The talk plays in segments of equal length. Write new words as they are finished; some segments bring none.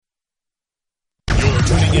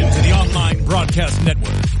into the online broadcast network,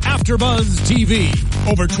 AfterBuzz TV.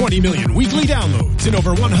 Over 20 million weekly downloads in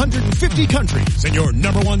over 150 countries, and your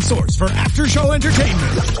number one source for after-show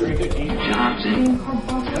entertainment.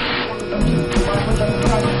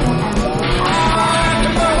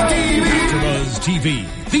 AfterBuzz TV,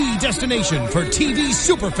 the destination for TV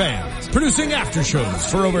superfans, producing aftershows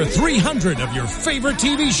for over 300 of your favorite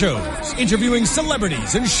TV shows, interviewing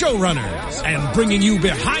celebrities and showrunners, and bringing you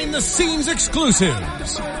behind-the-scenes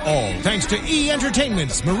exclusives. All thanks to E!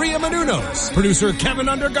 Entertainment's Maria Menounos, producer Kevin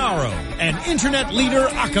Undergaro, and internet leader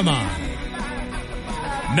Akamai.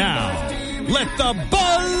 Now, let the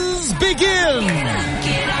buzz begin! Yeah.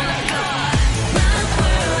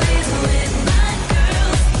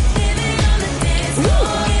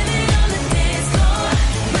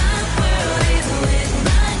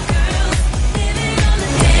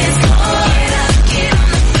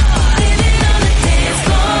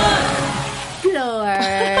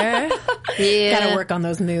 Gotta work on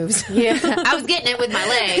those moves. Yeah. I was getting it with my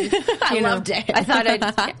leg. I loved it. I thought I'd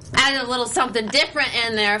add a little something different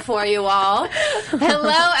in there for you all. Hello,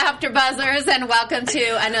 AfterBuzzers, and welcome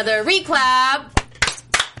to another recap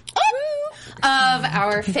of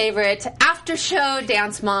our favorite after show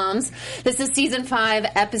Dance Moms. This is season 5,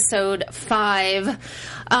 episode 5.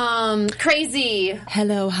 Crazy.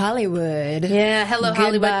 Hello, Hollywood. Yeah, hello,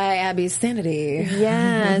 Hollywood. Goodbye, Abby's sanity.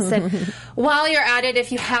 Yes. And while you're at it,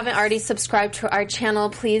 if you haven't already subscribed to our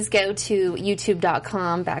channel, please go to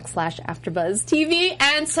youtube.com/AfterBuzzTV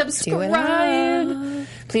and subscribe.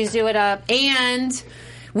 Please do it up. And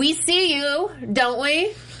we see you, don't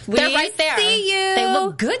we? They're right there. See you. They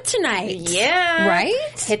look good tonight. Yeah. Right?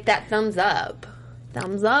 Hit that thumbs up.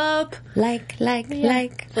 Thumbs up. Like.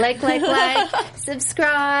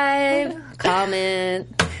 Subscribe. Comment.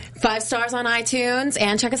 5 stars on iTunes,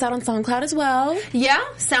 and check us out on SoundCloud as well. Yeah,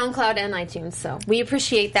 SoundCloud and iTunes, so we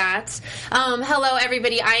appreciate that. Hello,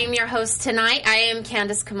 everybody. I am your host tonight. I am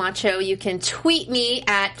Candace Camacho. You can tweet me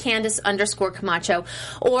at Candace_Camacho,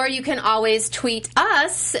 or you can always tweet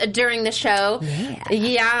us during the show.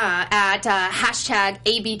 Yeah, at hashtag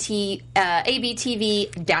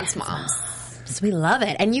ABTV Dance Moms. So we love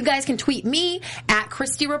it. And you guys can tweet me at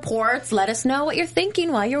Christy Reports. Let us know what you're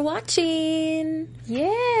thinking while you're watching.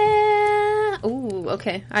 Yeah. Ooh,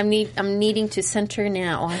 okay. I'm needing to center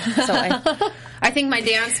now. So I think my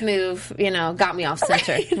dance move, got me off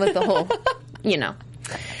center with the whole,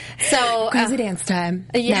 So crazy dance time.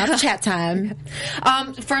 Yeah. Now it's chat time.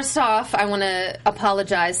 First off, I want to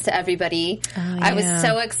apologize to everybody. Oh, yeah. I was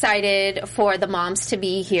so excited for the moms to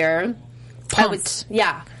be here. Pumped.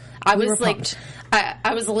 I was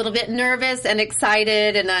I was a little bit nervous and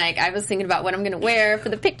excited, and I was thinking about what I'm going to wear for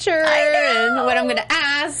the picture and what I'm going to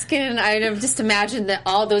ask, and I just imagined that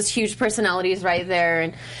all those huge personalities right there.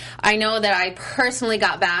 And I know that I personally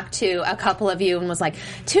got back to a couple of you and was like,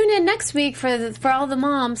 tune in next week for all the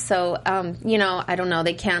moms. So, I don't know.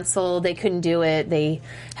 They canceled. They couldn't do it. They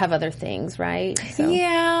have other things, right? So.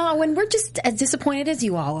 Yeah, when we're just as disappointed as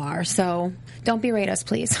you all are. So don't berate us,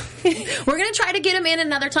 please. We're going to try to get them in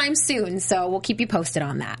another time soon. So we'll keep you posted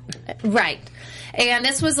on that. Right. And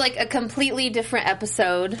this was like a completely different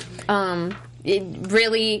episode.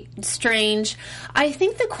 Really strange. I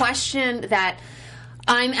think the question that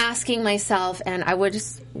I'm asking myself, and I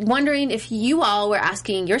was wondering if you all were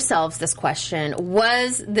asking yourselves this question,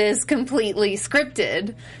 was this completely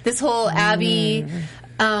scripted? This whole Abby,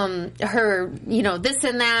 her, this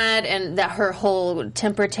and that, and that her whole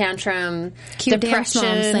temper tantrum, Cute depression.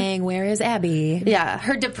 Dance Mom saying, "Where is Abby?" Yeah,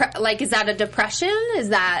 her is that a depression? Is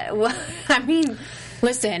that what? I mean,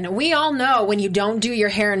 listen, we all know when you don't do your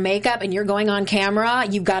hair and makeup and you're going on camera,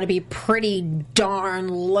 you've got to be pretty darn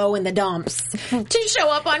low in the dumps to show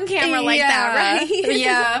up on camera like that, right?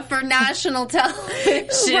 Yeah, for national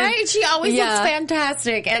television. Right? She always looks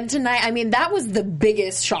fantastic. And tonight, I mean, that was the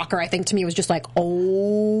biggest shocker, I think, to me, was just like,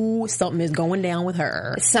 oh, something is going down with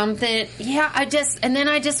her. Something, I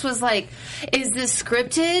just was like, is this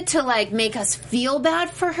scripted to like make us feel bad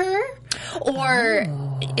for her? Or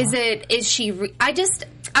is she, I'm just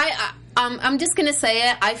going to say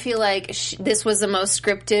it. I feel like this was the most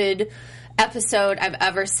scripted episode I've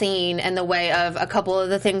ever seen in the way of a couple of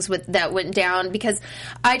the things that went down, because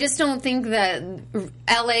I just don't think that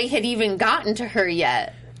LA had even gotten to her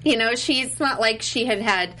yet. It's not like she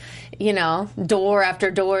had, door after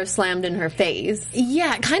door slammed in her face.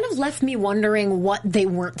 Yeah, it kind of left me wondering what they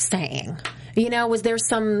weren't saying. You know, was there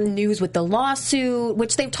some news with the lawsuit,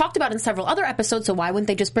 which they've talked about in several other episodes, so why wouldn't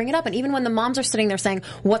they just bring it up? And even when the moms are sitting there saying,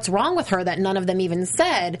 what's wrong with her, that none of them even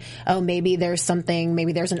said, oh, maybe there's something,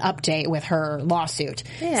 maybe there's an update with her lawsuit.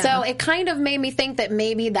 Yeah. So it kind of made me think that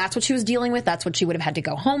maybe that's what she was dealing with, that's what she would have had to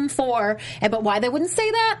go home for. But why they wouldn't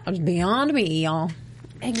say that was beyond me, y'all.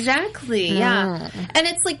 Exactly, yeah. And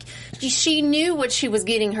it's like, she knew what she was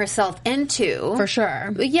getting herself into. For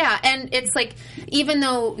sure. Yeah, and it's like, even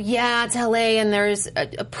though, it's LA and there's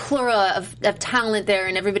a plura of talent there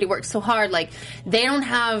and everybody works so hard, like, they don't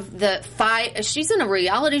have the she's in a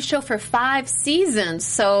reality show for 5 seasons,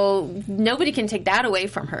 so nobody can take that away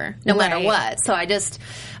from her, no matter what. So I just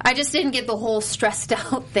didn't get the whole stressed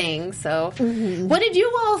out thing, so. What did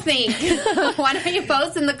you all think? Why don't you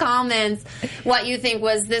post in the comments what you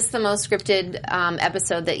think? Was this the most scripted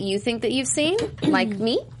episode that you think that you've seen, like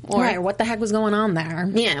me? Or what the heck was going on there?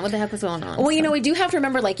 Yeah, what the heck was going on? Well, you know, we do have to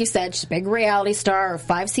remember, like you said, she's a big reality star,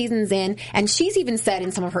 5 seasons in, and she's even said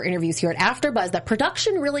in some of her interviews here at AfterBuzz that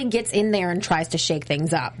production really gets in there and tries to shake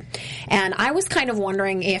things up. And I was kind of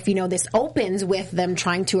wondering if, you know, this opens with them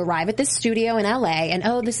trying to arrive at this studio in LA, and,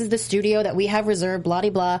 oh, this is the studio that we have reserved,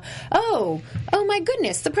 blah-de-blah. Oh my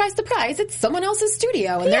goodness, surprise, surprise, it's someone else's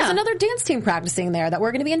studio, and there's another dance team practicing there that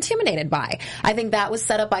we're going to be intimidated by. I think that was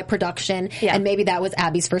set up by production, and maybe that was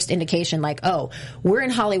Abby's first indication, like, oh, we're in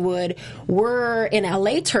Hollywood, we're in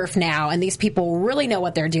LA turf now, and these people really know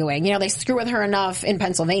what they're doing. You know, they screw with her enough in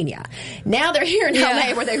Pennsylvania. Now they're here in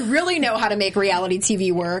LA where they really know how to make reality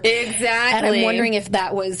TV work. Exactly. And I'm wondering if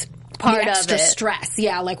that was part the extra of it. Stress.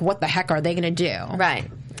 Yeah, like, what the heck are they going to do?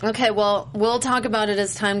 Right. Okay, well, we'll talk about it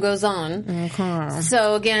as time goes on. Okay.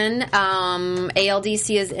 So again,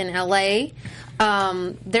 ALDC is in LA.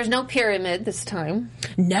 There's no pyramid this time.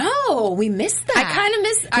 No, we missed that. I kind of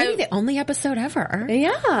missed. Maybe the only episode ever.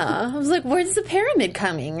 Yeah, I was like, "Where's the pyramid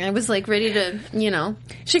coming?" I was like, ready to, you know.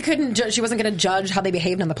 She couldn't. She wasn't going to judge how they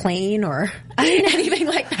behaved on the plane or anything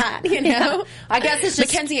like that. You know. Yeah. I guess it's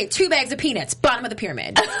just Mackenzie ate 2 bags of peanuts. Bottom of the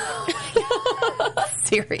pyramid.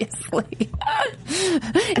 Seriously.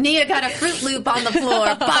 Nia got a Fruit Loop on the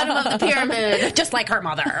floor. Bottom of the pyramid, just like her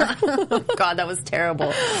mother. God, that was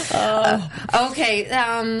terrible. Okay,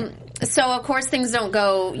 so of course things don't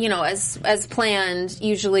go, you know, as planned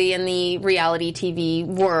usually in the reality TV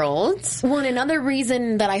world. Well, and another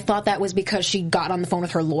reason that I thought that was because she got on the phone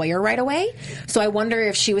with her lawyer right away. So I wonder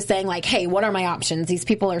if she was saying, like, hey, what are my options? These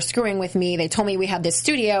people are screwing with me. They told me we had this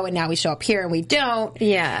studio and now we show up here and we don't.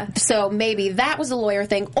 Yeah. So maybe that was a lawyer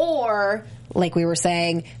thing, or, like we were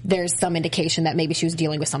saying, there's some indication that maybe she was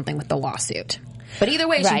dealing with something with the lawsuit. But either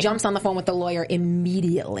way, she jumps on the phone with the lawyer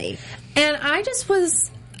immediately. And I just was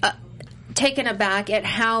taken aback at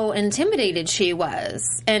how intimidated she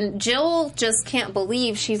was. And Jill just can't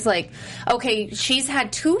believe, she's like, okay, she's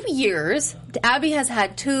had 2 years. Abby has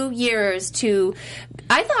had 2 years to...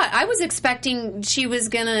 I was expecting she was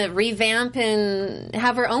going to revamp and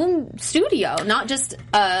have her own studio, not just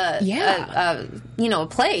a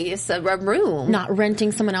place, a room. Not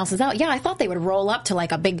renting someone else's out. Yeah, I thought they would roll up to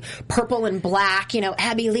like a big purple and black, you know,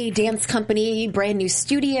 Abby Lee Dance Company, brand new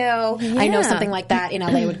studio. Yeah. I know something like that in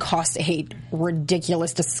LA would cost a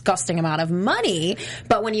ridiculous, disgusting amount of money.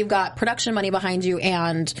 But when you've got production money behind you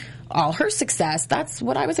and all her success, that's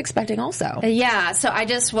what I was expecting also. Yeah, so I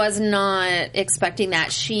just was not expecting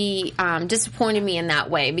that. She disappointed me in that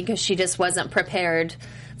way because she just wasn't prepared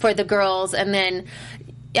for the girls. And then,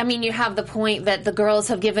 I mean, you have the point that the girls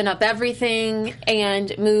have given up everything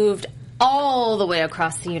and moved all the way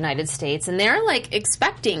across the United States, and they're like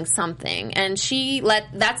expecting something. And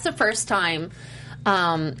that's the first time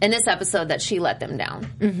in this episode that she let them down.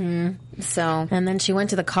 Mm-hmm. So, and then she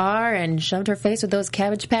went to the car and shoved her face with those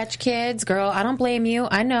Cabbage Patch Kids. Girl, I don't blame you.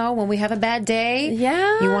 I know when we have a bad day,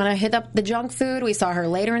 you want to hit up the junk food. We saw her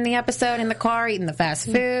later in the episode in the car eating the fast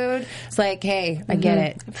food. It's like, hey, I get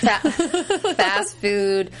it. Fast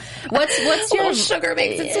food. What's your sugar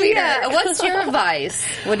makes it sweeter? Yeah, what's your advice?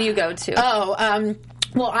 What do you go to?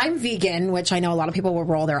 Well, I'm vegan, which I know a lot of people will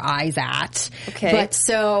roll their eyes at. Okay. But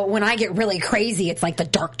so when I get really crazy, it's like the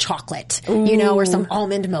dark chocolate, you know, or some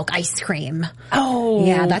almond milk ice cream. Oh.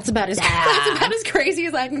 Yeah, that's about as crazy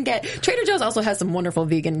as I can get. Trader Joe's also has some wonderful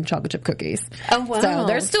vegan chocolate chip cookies. Oh, wow. So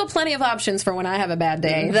there's still plenty of options for when I have a bad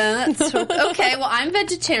day. That's okay. Well, I'm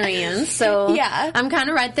vegetarian, so yeah. I'm kind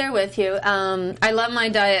of right there with you. I love my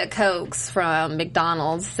Diet Cokes from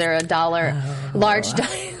McDonald's. They're $1 large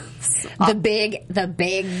Diet. The big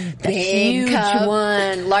huge cup.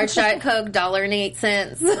 one. Large Diet Coke,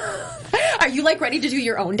 $1.08. Are you like ready to do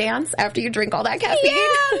your own dance after you drink all that caffeine?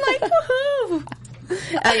 Yeah, I'm like, woohoo.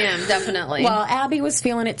 I am, definitely. Well, Abby was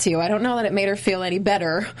feeling it too. I don't know that it made her feel any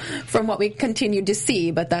better from what we continued to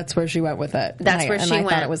see, but that's where she went with it. That's where she went. And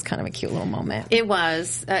I thought it was kind of a cute little moment. It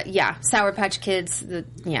was. Yeah. Sour Patch Kids.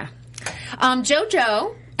 Yeah.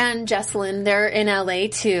 JoJo and Jesselyn, they're in LA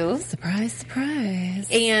too. Surprise, surprise.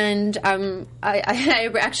 And I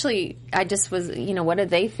just was, what are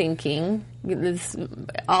they thinking? This,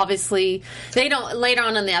 obviously, they don't. Later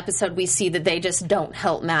on in the episode, we see that they just don't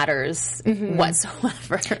help matters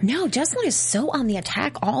whatsoever. No, Jesselyn is so on the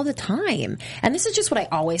attack all the time. And this is just what I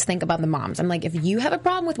always think about the moms. I'm like, if you have a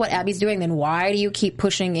problem with what Abby's doing, then why do you keep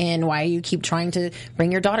pushing in? Why do you keep trying to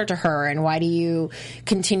bring your daughter to her? And why do you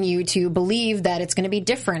continue to believe that it's going to be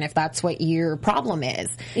different if that's what your problem is?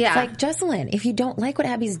 Yeah. It's like, Jesselyn, if you don't like what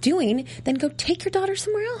Abby's doing, then go take your daughter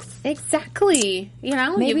somewhere else. Exactly.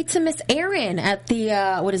 Maybe to Miss Erin at the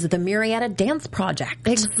the Murrieta Dance Project.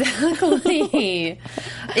 Exactly.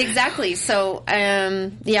 Exactly. So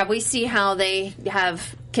we see how they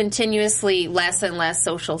have continuously less and less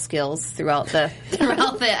social skills throughout the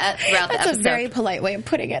episode. That's a very polite way of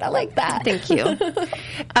putting it. I like that. Thank you.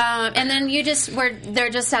 And then they're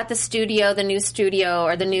just at the studio, the new studio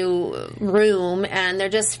or the new room, and they're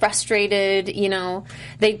just frustrated.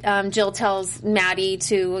 Jill tells Maddie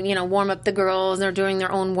to warm up the girls. They're doing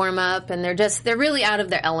their own warm up, and they're really out of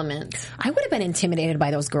their element. I would have been intimidated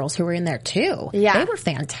by those girls who were in there too. Yeah, they were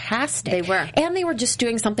fantastic. They were, and they were just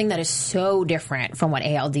doing something that is so different from what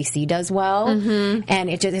ALDC does well, and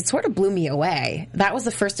it sort of blew me away. That was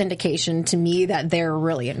the first indication to me that they're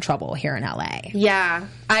really in trouble here in LA. Yeah,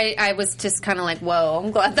 I was just kind of like, whoa,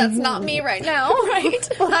 I'm glad that's not me right now. Right?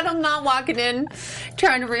 Glad I'm not walking in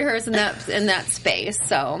trying to rehearse in that space.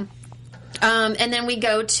 So. And then we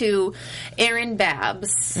go to Erin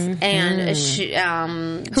Babs, and she,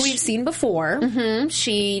 who we've seen before.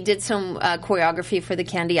 She did some choreography for the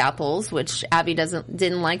Candy Apples, which Abby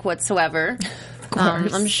didn't like whatsoever.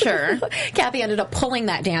 I'm sure. Kathy ended up pulling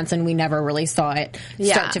that dance, and we never really saw it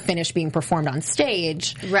start to finish being performed on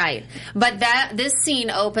stage. Right. But this scene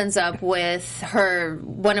opens up with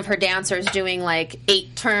one of her dancers doing like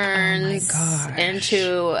 8 turns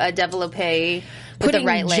into a développé. Putting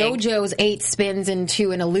right leg. JoJo's 8 spins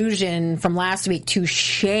into an illusion from last week to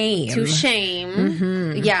shame.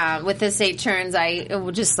 Yeah, with this 8 turns, I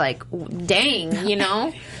was just like, dang,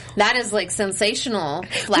 that is like sensational,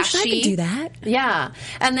 flashy. Wish I could do that. Yeah,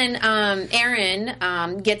 and then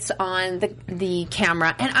Erin gets on the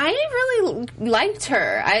camera, and I really liked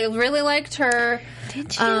her. I really liked her.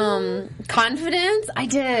 Did you? Confidence. I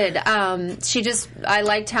did. I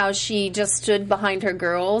liked how she just stood behind her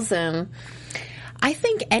girls and. I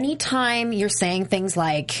think anytime you're saying things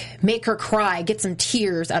like make her cry, get some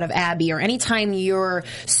tears out of Abby, or anytime you're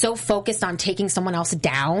so focused on taking someone else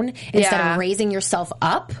down instead of raising yourself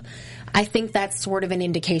up, I think that's sort of an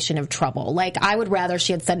indication of trouble. Like, I would rather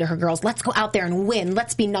she had said to her girls, let's go out there and win.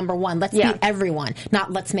 Let's be number one. Let's beat everyone.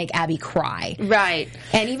 Not let's make Abby cry. Right.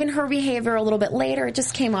 And even her behavior a little bit later, it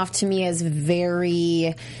just came off to me as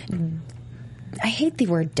very... I hate the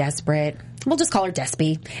word desperate. We'll just call her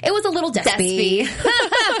Despy. It was a little Despy.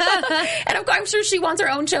 And I'm sure she wants her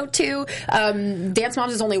own show too. Dance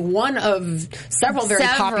Moms is only one of several very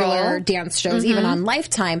popular dance shows, even on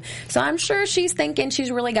Lifetime. So I'm sure she's thinking she's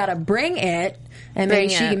really got to bring it. And maybe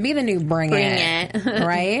she can be the new Bring It.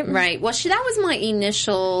 Right? Right. Well, that was my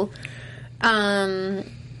initial...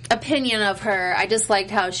 opinion of her. I just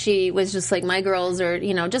liked how she was just like, my girls are,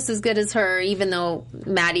 just as good as her, even though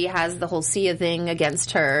Maddie has the whole Sia thing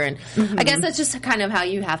against her. And I guess that's just kind of how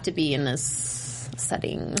you have to be in this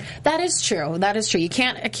setting. That is true. You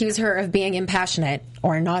can't accuse her of being impassionate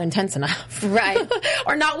or not intense enough. Right.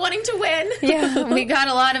 Or not wanting to win. Yeah, we got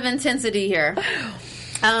a lot of intensity here.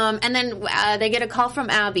 And then they get a call from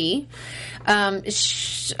Abby.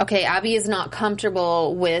 Abby is not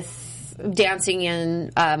comfortable with dancing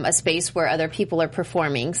in a space where other people are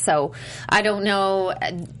performing. So I don't know.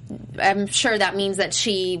 I'm sure that means that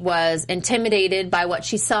she was intimidated by what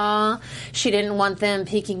she saw. She didn't want them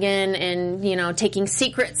peeking in and, taking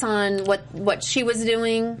secrets on what she was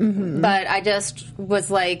doing. But I just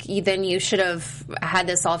was like, then you should have had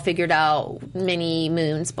this all figured out many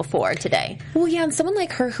moons before today. Well, yeah, and someone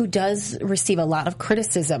like her who does receive a lot of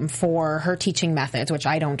criticism for her teaching methods, which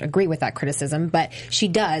I don't agree with that criticism, but she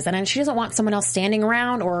does. And she doesn't want someone else standing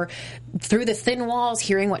around or through the thin walls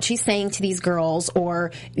hearing what she's saying to these girls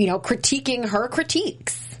or, critiquing her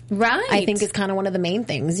critiques. Right. I think is kind of one of the main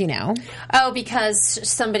things, Oh, because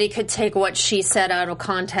somebody could take what she said out of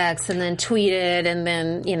context and then tweet it and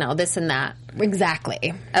then, this and that.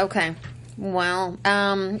 Exactly. Okay. Well,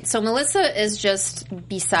 so Melissa is just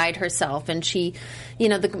beside herself, and she,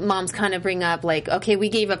 the moms kind of bring up, like, okay, we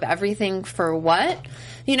gave up everything for what?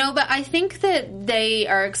 But I think that they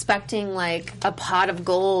are expecting, like, a pot of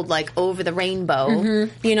gold, like, over the rainbow,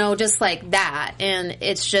 just like that. And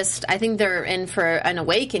it's just, I think they're in for an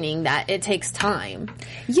awakening that it takes time.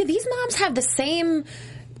 Yeah, these moms have the same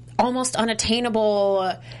almost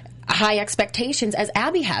unattainable high expectations as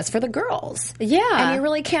Abby has for the girls. Yeah. And you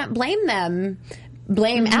really can't blame them.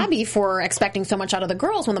 Blame Abby for expecting so much out of the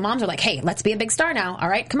girls when the moms are like, hey, let's be a big star now. All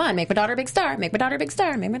right, come on, make my daughter a big star. Make my daughter a big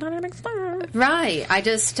star. Make my daughter a big star. Right. I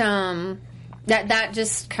just, that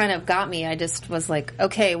just kind of got me. I just was like,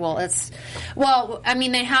 okay,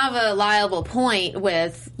 they have a liable point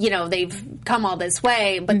with, they've come all this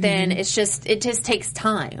way, but then it just takes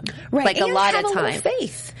time. Right. Like, and a lot have of a time. Little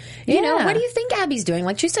faith. What do you think Abby's doing?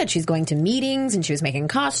 Like she said, she's going to meetings and she was making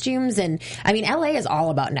costumes. And I mean, LA is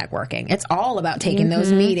all about networking. It's all about taking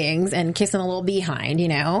those meetings and kissing a little behind,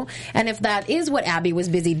 And if that is what Abby was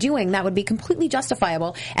busy doing, that would be completely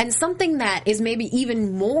justifiable and something that is maybe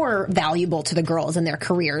even more valuable to the girls in their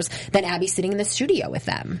careers than Abby sitting in the studio with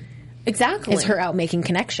them. Exactly. Is her out making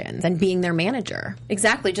connections and being their manager.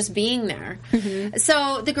 Exactly, just being there.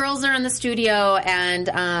 So the girls are in the studio, and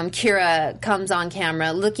Kira comes on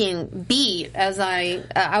camera looking beat. As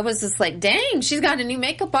I was just like, dang, she's got a new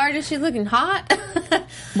makeup artist. She's looking hot.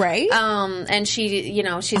 Right? And she,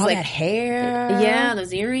 she's all like, that hair. Yeah,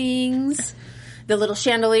 those earrings. The little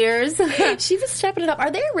chandeliers. She was stepping it up.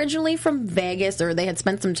 Are they originally from Vegas, or they had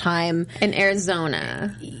spent some time in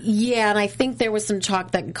Arizona? Yeah, and I think there was some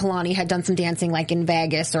talk that Kalani had done some dancing like in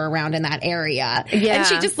Vegas or around in that area. Yeah. And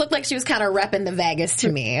she just looked like she was kind of repping the Vegas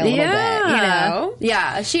to me a little bit,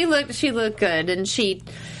 Yeah, she looked good, and she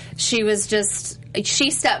was just...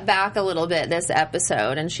 She stepped back a little bit this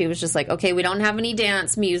episode, and she was just like, okay, we don't have any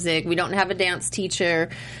dance music. We don't have a dance teacher.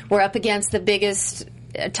 We're up against the biggest,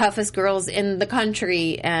 toughest girls in the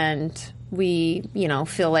country, and we,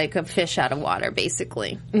 feel like a fish out of water,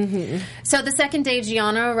 basically. So the second day,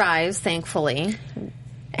 Gianna arrives, thankfully.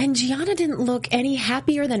 And Gianna didn't look any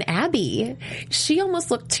happier than Abby. She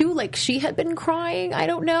almost looked, too, like she had been crying. I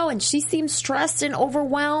don't know. And she seemed stressed and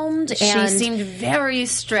overwhelmed. She seemed very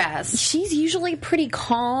stressed. She's usually pretty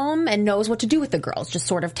calm and knows what to do with the girls, just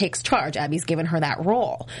sort of takes charge. Abby's given her that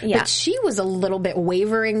role. Yeah. But she was a little bit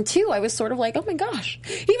wavering, too. I was sort of like, oh, my gosh.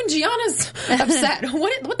 Even Gianna's upset.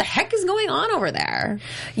 What the heck is going on over there?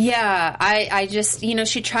 Yeah. I just,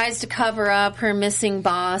 she tries to cover up her missing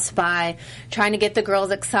boss by trying to get the girls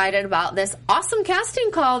excited about this awesome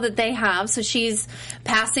casting call that they have. So she's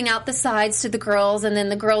passing out the sides to the girls, and then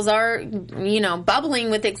the girls are,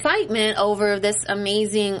 bubbling with excitement over this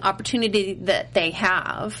amazing opportunity that they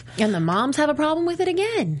have. And the moms have a problem with it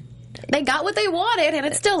again. They got what they wanted, and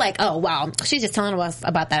it's still like, oh, wow, she's just telling us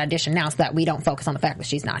about that audition now so that we don't focus on the fact that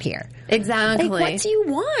she's not here. Exactly. Like, what do you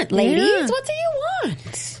want, ladies? Yeah. What do you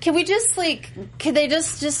want? Can we just, could they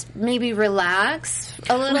just maybe relax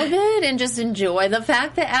a little bit and just enjoy the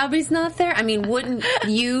fact that Abby's not there? I mean, wouldn't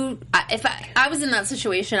you, if I was in that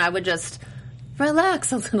situation, I would just...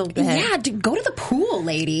 relax a little bit. Yeah, go to the pool,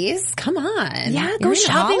 ladies. Come on. Yeah, go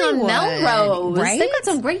shopping on Melrose. Right? They've got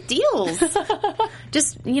some great deals.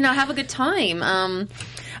 Just, have a good time.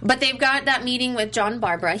 But they've got that meeting with John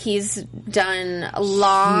Barbara. He's done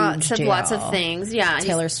lots of things. Yeah.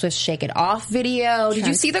 Taylor Swift's Shake It Off video. Did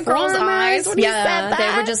you see the girls' eyes when he said that?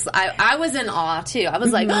 They were just, I was in awe too. I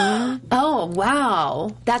was like, oh, wow.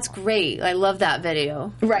 That's great. I love that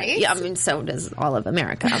video. Right? Yeah, I mean, so does all of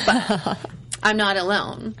America. But... I'm not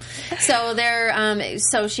alone. So they're,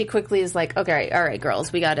 so she quickly is like, okay, all right,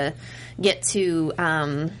 girls, we gotta get to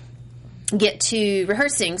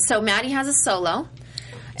rehearsing. So Maddie has a solo.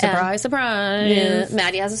 Surprise, surprise. Yeah,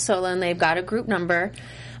 Maddie has a solo, and they've got a group number.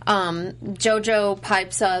 JoJo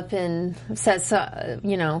pipes up and says,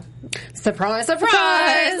 surprise,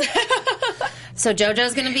 surprise. So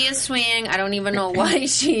JoJo's gonna be a swing. I don't even know why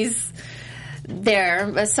she's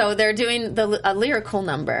there. So they're doing a lyrical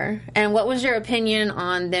number. And what was your opinion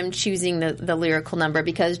on them choosing the lyrical number?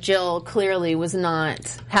 Because Jill clearly was not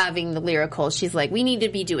having the lyrical. She's like, we need to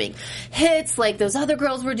be doing hits like those other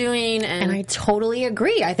girls were doing. And I totally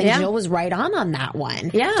agree. I think Jill was right on that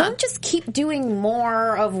one. Yeah. Don't just keep doing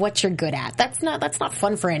more of what you're good at. That's not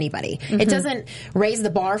fun for anybody. It doesn't raise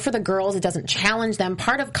the bar for the girls. It doesn't challenge them.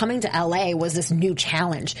 Part of coming to LA was this new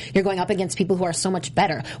challenge. You're going up against people who are so much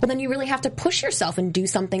better. Well, then you really have to push yourself and do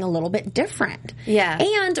something a little bit different. Yeah.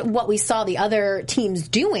 And what we saw the other teams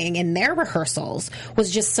doing in their rehearsals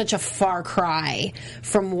was just such a far cry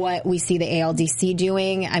from what we see the ALDC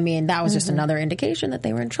doing. I mean, that was just another indication that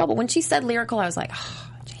they were in trouble. When she said lyrical, I was like, oh,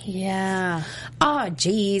 Yeah. Oh,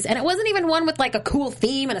 geez. And it wasn't even one with like a cool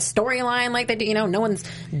theme and a storyline like they do. You know, no one's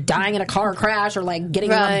dying in a car crash or like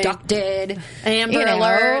getting abducted. Amber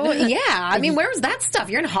Alert. Yeah. I mean, where was that stuff?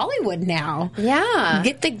 You're in Hollywood now. Yeah.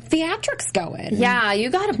 Get the theatrics going. Yeah. You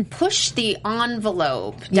got to push the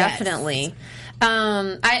envelope. Definitely. Yes.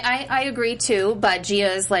 I agree too, but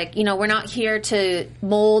Gia is like, you know, we're not here to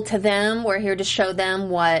mold to them. We're here to show them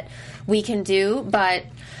what we can do. But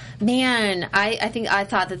man, I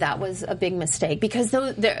thought that was a big mistake because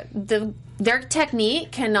their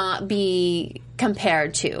technique cannot be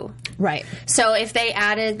compared to. Right. So if they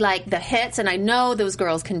added like the hits, and I know those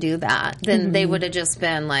girls can do that, then they would have just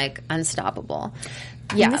been like unstoppable.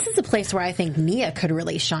 Yeah. And this is a place where I think Mia could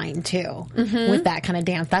really shine too with that kind of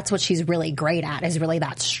dance. That's what she's really great at, is really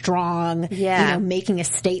that strong, you know, making a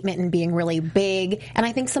statement and being really big. And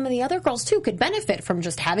I think some of the other girls too could benefit from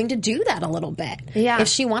just having to do that a little bit. Yeah. If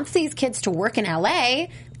she wants these kids to work in LA,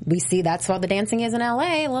 we see that's what the dancing is in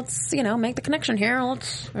LA. Let's, you know, make the connection here.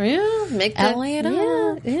 Let's make the LA it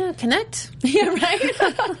up. Yeah, connect. Yeah, right.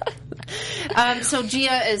 So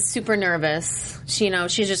Gia is super nervous.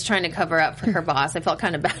 She's just trying to cover up for her boss. I felt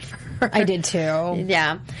kind of bad for her. I did too.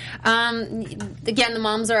 Yeah. Again, the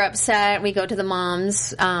moms are upset. We go to the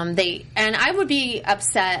moms. And I would be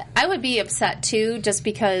upset. I would be upset too, just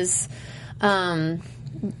because,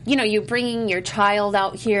 you're bringing your child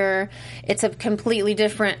out here. It's a completely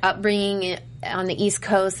different upbringing on the East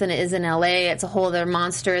Coast than it is in LA. It's a whole other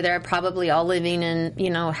monster. They're probably all living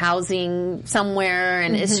in, housing somewhere.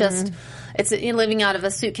 And it's just, it's living out of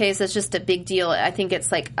a suitcase. It's just a big deal. I think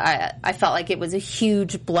it's like, I felt like it was a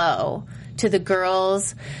huge blow to the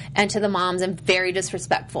girls and to the moms, and very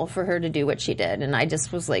disrespectful for her to do what she did. And I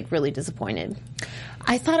just was like really disappointed.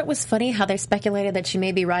 I thought it was funny how they speculated that she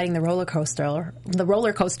may be riding the roller coaster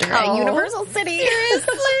at Universal City.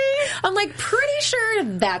 Seriously? I'm like, pretty sure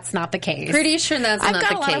that's not the case. Pretty sure that's not the case.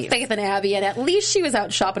 I've got a lot of faith in Abby, and at least she was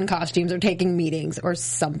out shopping costumes or taking meetings or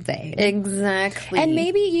something. Exactly. And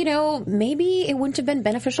maybe, maybe it wouldn't have been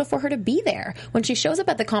beneficial for her to be there. When she shows up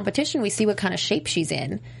at the competition, we see what kind of shape she's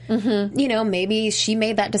in. Mm-hmm. Maybe she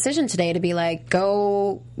made that decision today to be like,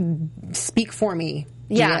 go speak for me.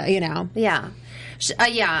 Yeah. Yeah.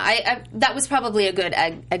 That was probably a good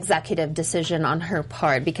executive decision on her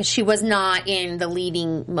part, because she was not in the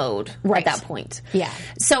leading mode at that point. Yeah.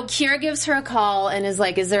 So Kira gives her a call and is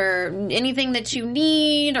like, is there anything that you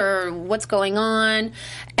need or what's going on?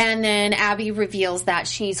 And then Abby reveals that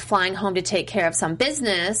she's flying home to take care of some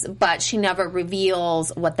business, but she never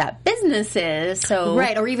reveals what that business is. So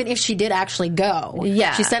right, or even if she did actually go.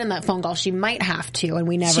 Yeah. She said in that phone call she might have to, and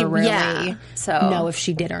we never really know if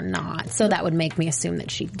she did or not. So that would make me assume that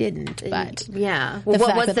she didn't. But well, the what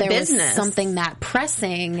fact was that the there business? Was something that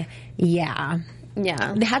pressing,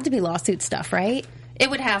 It had to be lawsuit stuff, right? It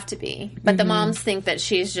would have to be. But the moms think that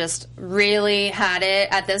she's just really had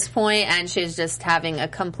it at this point, and she's just having a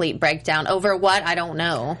complete breakdown. Over what? I don't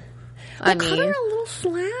know. Well, cut her a little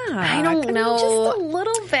slack. I don't know. Just a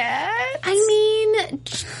little bit. I mean,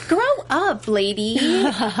 grow up, lady.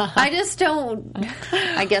 I just don't.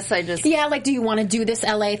 I guess I just. Yeah, like, do you want to do this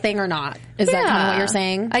LA thing or not? Is that kind of what you're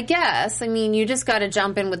saying? I guess. I mean, you just got to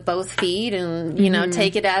jump in with both feet and,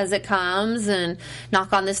 take it as it comes and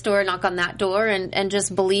knock on this door, knock on that door, and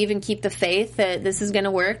just believe and keep the faith that this is going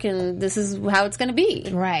to work and this is how it's going to be.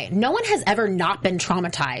 Right. No one has ever not been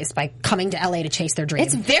traumatized by coming to LA to chase their dream.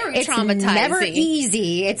 It's very traumatizing. It's never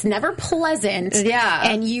easy. It's never pleasant.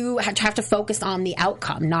 Yeah. And you have to focus on the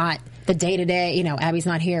outcome, not the day-to-day, Abby's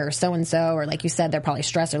not here, or so-and-so, or like you said, they're probably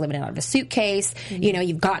stressed, they're living out of a suitcase.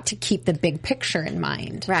 You've got to keep the big picture in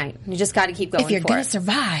mind. Right. You just got to keep going. If you're going to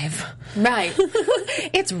survive. Right.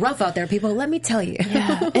 It's rough out there, people, let me tell you.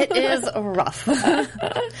 Yeah, it is rough.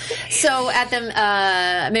 So at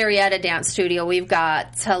the Marietta Dance Studio, we've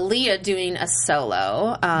got Talia doing a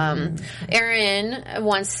solo. Erin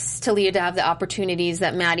wants Talia to have the opportunities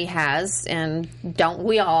that Maddie has, and don't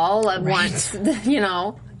we all want,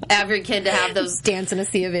 every kid to have those. Dance in a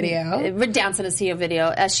sea of video. Dance in a sea of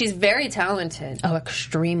video. She's very talented. Oh,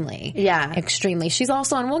 extremely. Yeah. Extremely. She's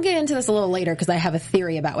also, and we'll get into this a little later because I have a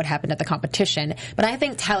theory about what happened at the competition, but I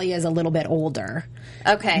think Talia is a little bit older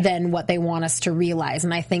than what they want us to realize,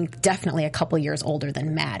 and I think definitely a couple years older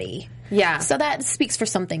than Maddie. Yeah. So that speaks for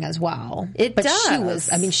something as well. It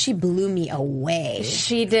does. She blew me away.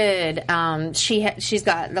 She did. She's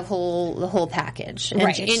got the whole package. And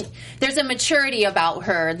right. There's a maturity about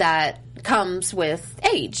her that comes with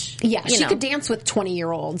age. Yeah, she could dance with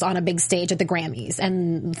 20-year-olds on a big stage at the Grammys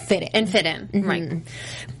and fit in. Right.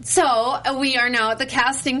 So, we are now at the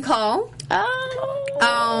casting call.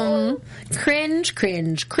 Cringe.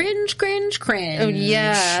 Oh,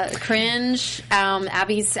 yeah, cringe.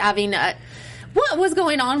 Abby's having what was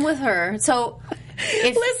going on with her? So...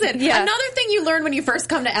 Listen, another thing you learn when you first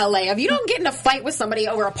come to LA, if you don't get in a fight with somebody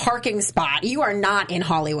over a parking spot, you are not in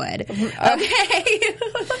Hollywood. Okay?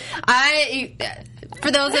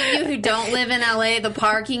 For those of you who don't live in LA, the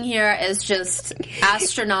parking here is just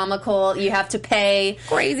astronomical. You have to pay.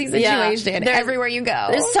 Crazy situation everywhere you go.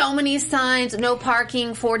 There's so many signs, no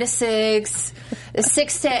parking, 4 to 6.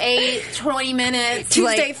 6 to 8, 20 minutes.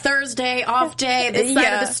 Tuesday, Thursday, off day, this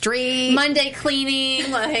side of the street. Monday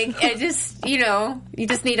cleaning. I just, you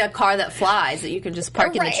just need a car that flies that you can just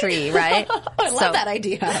park in the tree, right? I love that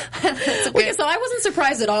idea. So I wasn't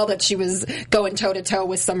surprised at all that she was going toe-to-toe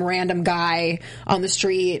with some random guy on the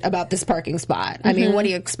street about this parking spot. I mean, what do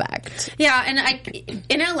you expect? Yeah, and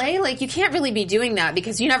in LA, you can't really be doing that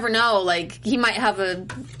because you never know. He might have a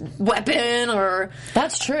weapon or...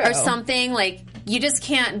 That's true. Or something, you just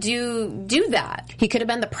can't do that. He could have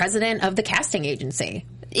been the president of the casting agency.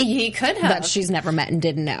 He could have. That she's never met and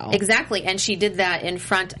didn't know. Exactly. And she did that in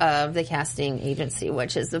front of the casting agency,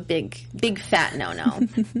 which is a big fat no-no.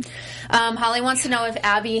 Holly wants to know if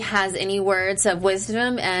Abby has any words of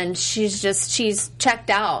wisdom, and she's checked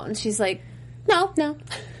out. And she's like, no.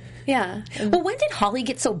 Yeah. Well, when did Holly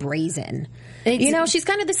get so brazen? She's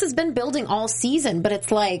this has been building all season, but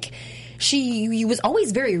it's like... She was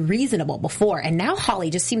always very reasonable before, and now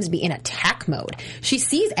Holly just seems to be in attack mode. She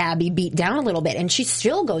sees Abby beat down a little bit, and she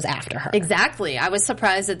still goes after her. Exactly. I was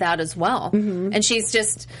surprised at that as well. Mm-hmm. And she's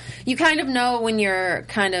just, you kind of know when you're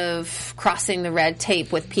kind of crossing the red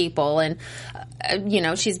tape with people, and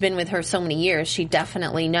she's been with her so many years, she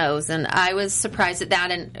definitely knows. And I was surprised at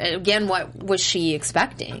that. And again, what was she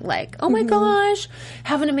expecting? Oh my gosh,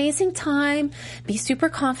 have an amazing time, be super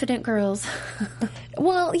confident, girls.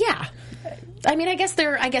 Well, yeah. I mean, I guess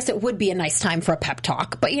it would be a nice time for a pep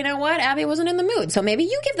talk, but you know what? Abby wasn't in the mood, so maybe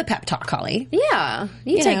you give the pep talk, Holly. Yeah,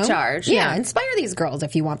 you take charge. Yeah, inspire these girls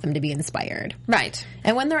if you want them to be inspired. Right.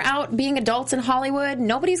 And when they're out being adults in Hollywood,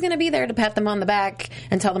 nobody's going to be there to pat them on the back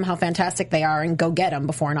and tell them how fantastic they are and go get them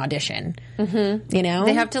before an audition. Mm-hmm.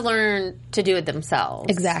 They have to learn to do it themselves.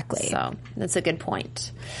 Exactly. So that's a good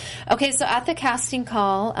point. Okay, so at the casting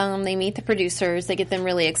call, they meet the producers. They get them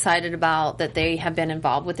really excited about that they have been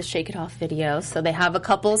involved with the Shake It Off video. So they have a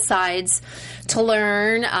couple sides to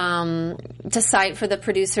learn, to cite for the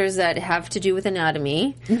producers that have to do with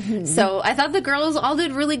anatomy. Mm-hmm. So I thought the girls all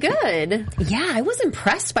did really good. Yeah, I was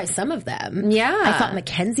impressed by some of them. Yeah. I thought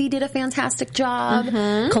Mackenzie did a fantastic job.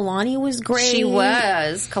 Mm-hmm. Kalani was great. She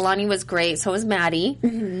was. Kalani was great. So was Maddie.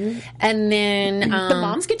 Mm-hmm. And then... the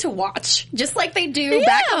moms get to watch, just like they do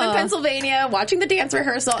back home in Pennsylvania, watching the dance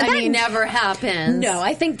rehearsal. That never happens. No,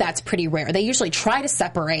 I think that's pretty rare. They usually try to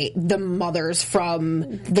separate the mothers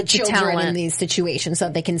from the children in these situations so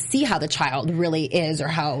that they can see how the child really is or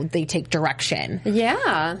how they take direction.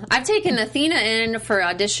 Yeah. I've taken Athena in for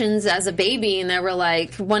auditions as a baby, and they were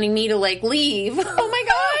wanting me to leave. Oh my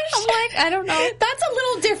gosh. I'm I don't know. That's a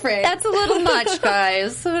little different. That's a little much,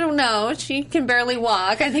 guys. I don't know. She can barely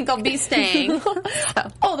walk. I think I'll be staying.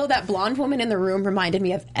 Although that blonde woman in the room reminded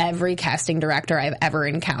me of every casting director I've ever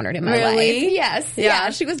encountered in my life. Yes. Yeah.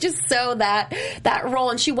 She was just so that role,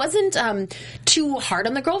 and she wasn't too hard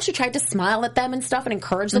on the girls. She tried to smile at them and stuff and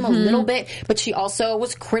encourage them a little bit, but she also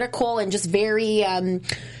was critical and just very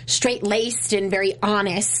straight-laced and very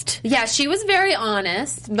honest. Yeah, she was very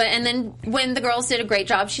honest, and then when the girls did a great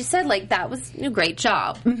job, she said, that was a great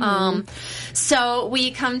job. Mm-hmm. So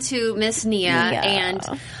we come to Miss Nia, and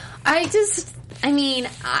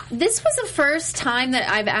this was the first time that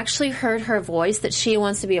I've actually heard her voice that she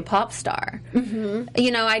wants to be a pop star.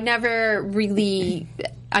 Mm-hmm. I never really...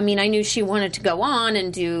 I knew she wanted to go on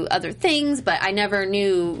and do other things, but I never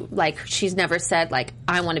knew, she's never said,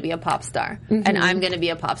 I want to be a pop star, and I'm going to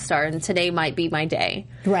be a pop star, and today might be my day.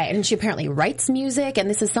 Right, and she apparently writes music, and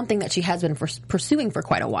this is something that she has been pursuing for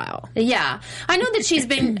quite a while. Yeah. I know that she's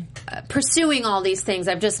been pursuing all these things.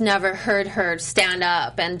 I've just never heard her stand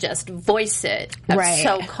up and just voice it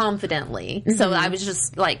so confidently. Mm-hmm. So I was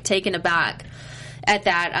just, taken aback. at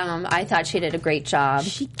that. I thought she did a great job.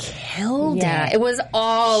 She killed it. Yeah, it was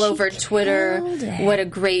all over Twitter. What a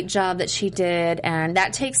great job that she did. And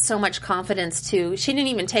that takes so much confidence, too. She didn't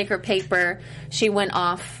even take her paper. She went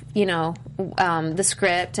off, the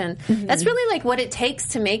script. And that's really like what it takes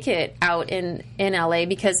to make it out in LA,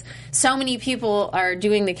 because so many people are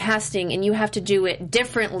doing the casting and you have to do it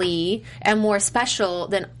differently and more special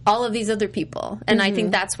than all of these other people. And I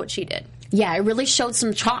think that's what she did. Yeah, it really showed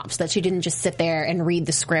some chops that she didn't just sit there and read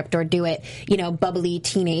the script or do it, bubbly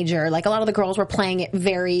teenager. Like, a lot of the girls were playing it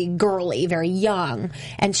very girly, very young.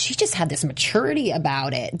 And she just had this maturity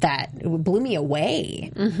about it that blew me away.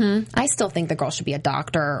 I still think the girl should be a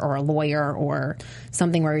doctor or a lawyer or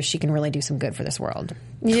something where she can really do some good for this world.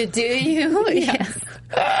 You do? Yes.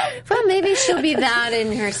 Well, maybe she'll be that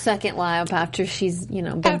in her second life after she's,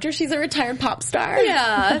 after she's a retired pop star.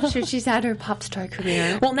 Yeah, after she's had her pop star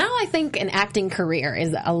career. Well, now I think an acting career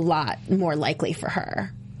is a lot more likely for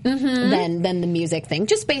her. Than the music thing,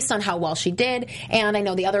 just based on how well she did. And I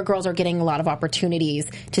know the other girls are getting a lot of opportunities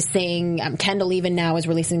to sing. Kendall even now is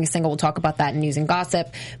releasing a single. We'll talk about that in News and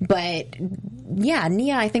Gossip. But yeah,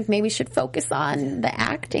 Nia, I think maybe should focus on the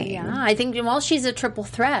acting. Yeah, I think, she's a triple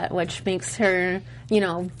threat, which makes her,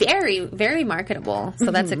 very, very marketable.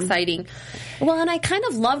 So that's exciting. Well, and I kind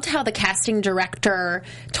of loved how the casting director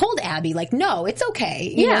told Abby, no, it's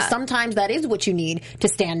okay. You know, sometimes that is what you need to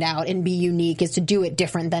stand out and be unique, is to do it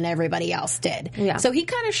different than everybody else did. Yeah. So he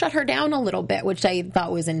kind of shut her down a little bit, which I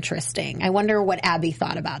thought was interesting. I wonder what Abby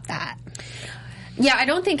thought about that. Yeah, I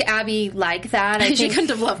don't think Abby liked that. She couldn't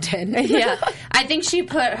have loved it. Yeah. I think she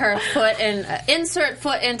put her foot in, insert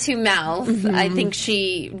foot into mouth. I think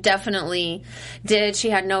she definitely did. She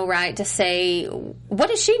had no right to say, what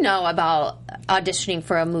does she know about auditioning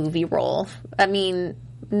for a movie role? I mean,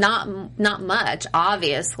 not much,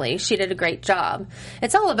 obviously. She did a great job.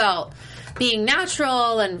 It's all about being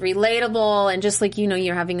natural and relatable, and just like,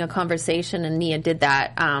 you're having a conversation, and Nia did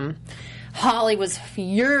that. Holly was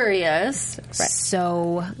furious.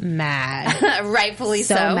 So mad. Rightfully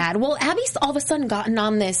so. So mad. Well, Abby's all of a sudden gotten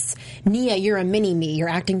on this, Nia, you're a mini-me. You're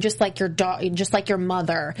acting just like your just like your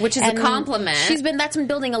mother. Which is a compliment. That's been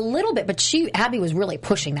building a little bit, but Abby was really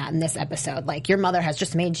pushing that in this episode. Like, your mother has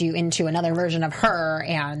just made you into another version of her,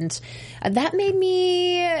 and that made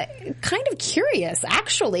me kind of curious,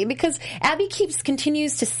 actually, because Abby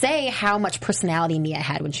continues to say how much personality Nia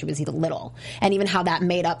had when she was little, and even how that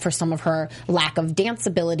made up for some of her lack of dance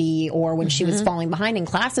ability, or when she was falling behind in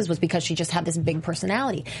classes, was because she just had this big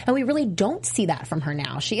personality. And we really don't see that from her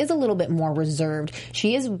now. She is a little bit more reserved.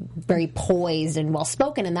 She is very poised and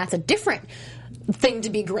well-spoken, and that's a different thing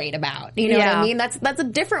to be great about. You know what I mean? That's a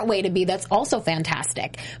different way to be. That's also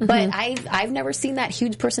fantastic. But I've never seen that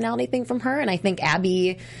huge personality thing from her, and I think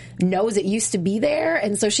Abby knows it used to be there,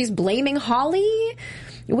 and so she's blaming Holly,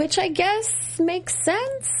 which I guess makes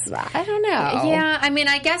sense. I don't know. Yeah, I mean,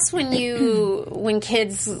 I guess when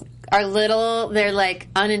kids are little, they're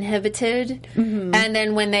uninhibited, and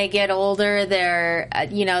then when they get older, they're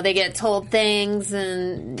they get told things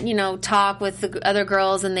and talk with the other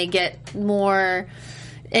girls, and they get more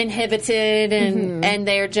inhibited, and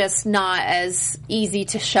they're just not as easy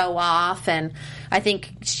to show off. And I think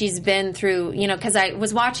she's been through, because I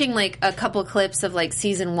was watching a couple clips of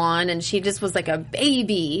season 1, and she just was like a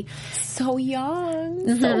baby. So young,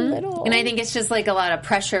 so little. And I think it's just a lot of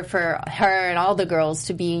pressure for her and all the girls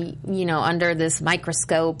to be, under this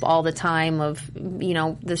microscope all the time of,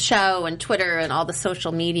 the show and Twitter and all the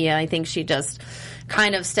social media. I think she just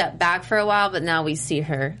kind of stepped back for a while, but now we see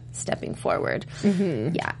her stepping forward.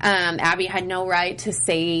 Yeah. Abby had no right to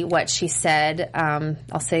say what she said.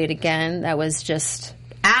 I'll say it again. That was just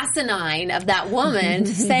asinine of that woman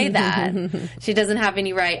to say that. She doesn't have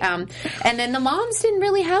any right. And then the moms didn't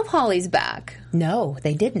really have Holly's back. No,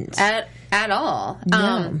 they didn't. At all.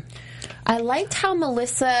 No. I liked how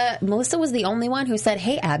Melissa was the only one who said,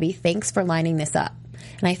 "Hey, Abby, thanks for lining this up."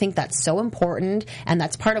 And I think that's so important, and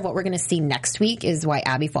that's part of what we're going to see next week, is why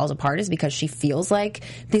Abby falls apart, is because she feels like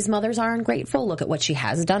these mothers are ungrateful. Look at what she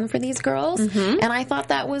has done for these girls. And I thought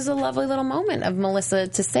that was a lovely little moment of Melissa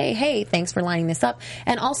to say, hey, thanks for lining this up.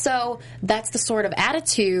 And also, that's the sort of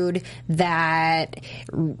attitude that,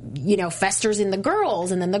 festers in the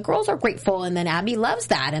girls, and then the girls are grateful, and then Abby loves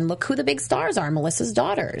that. And look who the big stars are, Melissa's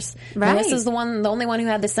daughters. Right. Melissa's the only one who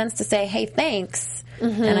had the sense to say, hey, thanks.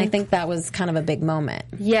 And I think that was kind of a big moment.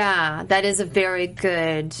 Yeah, that is a very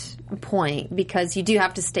good point, because you do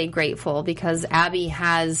have to stay grateful, because Abby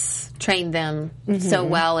has trained them so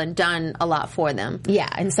well and done a lot for them. Yeah,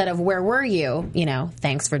 instead of, where were you?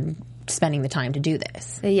 Thanks for spending the time to do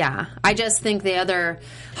this. Yeah. I just think the other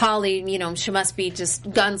Holly, she must be just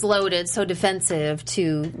guns loaded, so defensive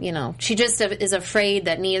to, she just is afraid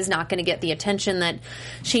that Nia's not going to get the attention that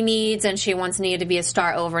she needs, and she wants Nia to be a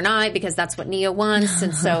star overnight because that's what Nia wants.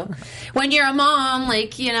 And so when you're a mom,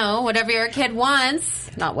 whatever your kid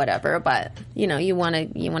wants, not whatever, but, you want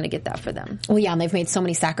to get that for them. Well, yeah, and they've made so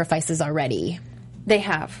many sacrifices already. They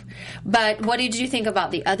have. But what did you think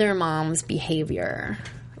about the other mom's behavior?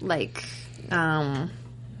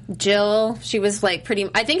 Jill, she was I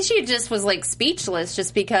think she just was speechless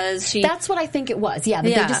just because That's what I think it was. Yeah,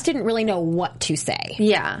 they just didn't really know what to say.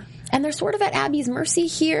 Yeah. And they're sort of at Abby's mercy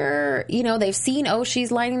here. They've seen, she's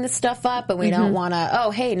lining this stuff up, and we don't want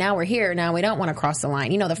to, hey, now we're here. Now we don't want to cross the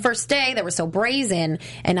line. The first day they were so brazen,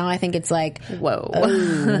 and now I think it's whoa,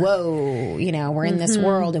 we're in this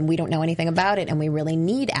world, and we don't know anything about it, and we really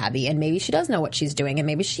need Abby, and maybe she does know what she's doing, and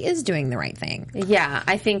maybe she is doing the right thing. Yeah,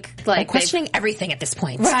 I think, I'm questioning everything at this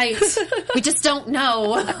point. Right. We just don't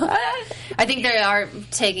know. I think they are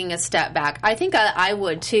taking a step back. I think I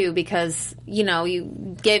would, too, because,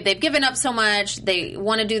 they've given up so much. They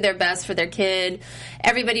want to do their best for their kid.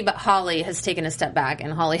 Everybody but Holly has taken a step back,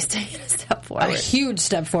 and Holly's taken a step forward. A huge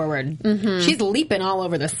step forward. Mm-hmm. She's leaping all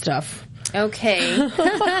over this stuff. Okay.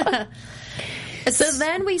 So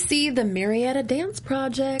then we see the Marietta Dance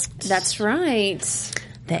Project. That's right.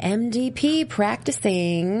 The MDP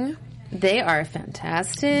practicing. They are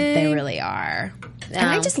fantastic. They really are. And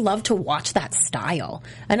I just love to watch that style.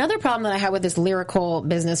 Another problem that I had with this lyrical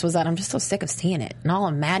business was that I'm just so sick of seeing it. And all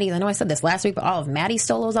of Maddie's, I know I said this last week, but all of Maddie's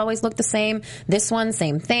solos always look the same. This one,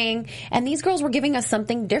 same thing. And these girls were giving us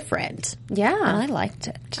something different. Yeah. And I liked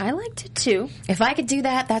it. I liked it too. If I could do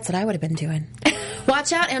that, that's what I would have been doing.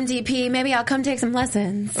 Watch out, MDP. Maybe I'll come take some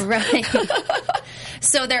lessons. Right.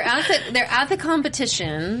 So they're at the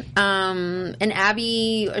competition, and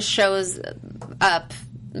Abby shows up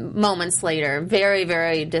moments later, very,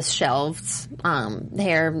 very disheveled,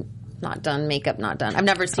 hair not done, makeup not done. I've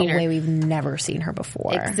never seen her. A way we've never seen her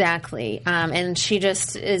before. Exactly. And she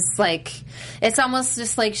just is it's almost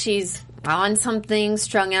just like she's on something,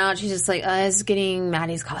 strung out. She's just us getting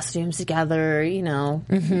Maddie's costumes together,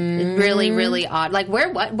 Really, really odd.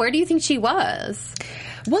 Where do you think she was?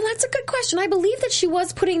 Well, that's a good question. I believe that she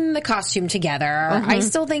was putting the costume together. Mm-hmm. I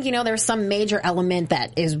still think, there's some major element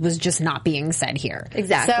that was just not being said here.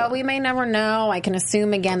 Exactly. So we may never know. I can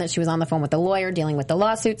assume, again, that she was on the phone with the lawyer dealing with the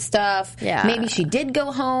lawsuit stuff. Yeah. Maybe she did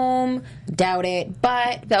go home. Doubt it.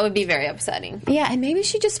 But that would be very upsetting. Yeah, and maybe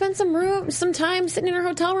she just spent some time sitting in her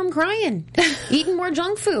hotel room crying, eating more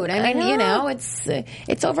junk food. I mean,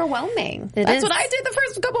 it's overwhelming. That's what I did the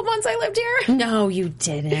first couple months I lived here. No, you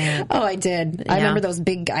didn't. Oh, I did. Yeah. I remember those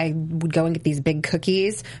I would go and get these big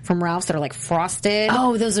cookies from Ralph's that are frosted.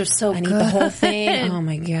 Oh, those are so good. Eat the whole thing. Oh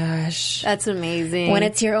my gosh. That's amazing. When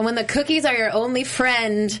the cookies are your only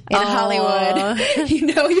friend in Hollywood,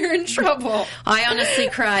 you're in trouble. I honestly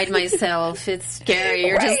cried myself. It's scary.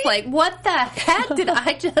 You're just what the heck did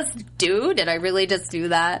I just do? Did I really just do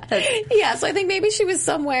that? Yeah, so I think maybe she was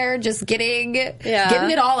somewhere just getting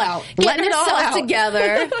it all out. Letting it all out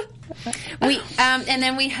together. And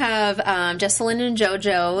then we have Jesselyn and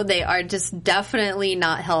JoJo. They are just definitely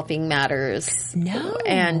not helping matters. No.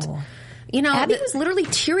 And, Abby was literally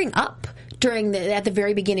tearing up at the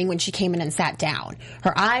very beginning when she came in and sat down.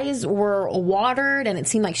 Her eyes were watered, and it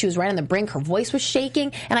seemed like she was right on the brink. Her voice was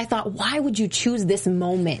shaking, and I thought, why would you choose this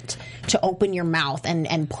moment to open your mouth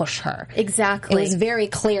and push her? Exactly. It was very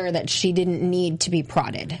clear that she didn't need to be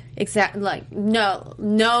prodded. Exactly.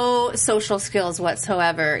 No social skills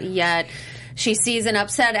whatsoever, yet she sees an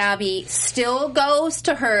upset Abby, still goes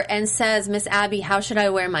to her and says, Miss Abby, how should I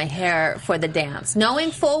wear my hair for the dance? Knowing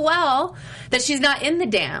full well that she's not in the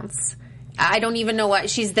dance. I don't even know what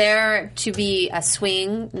she's there to be a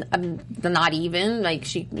swing, not even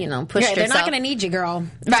she pushed herself. They're not going to need you, girl.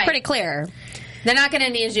 It's pretty clear. They're not going to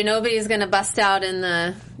need you. Nobody's going to bust out in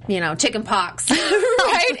the chicken pox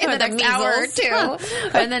right in the next hour or two,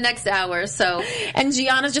 or in the next hour. So, and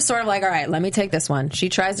Gianna's just sort of all right, let me take this one. She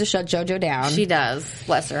tries to shut JoJo down. She does.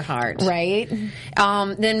 Bless her heart. Right.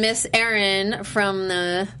 Then Miss Erin from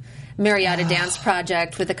the Marietta Dance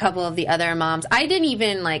Project with a couple of the other moms. I didn't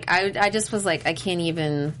even I just was I can't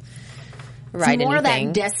even write more anything.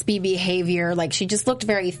 of that despy behavior. Like, she just looked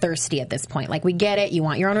very thirsty at this point. Like, we get it. You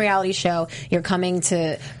want your own reality show. You're coming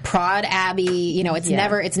to prod Abby. You know, it's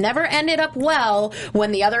never ended up well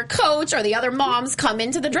when the other coach or the other moms come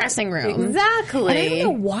into the dressing room. Exactly. And I don't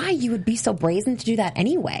know why you would be so brazen to do that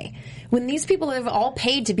anyway. When these people have all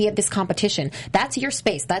paid to be at this competition, that's your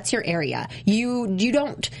space, that's your area.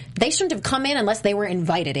 They shouldn't have come in unless they were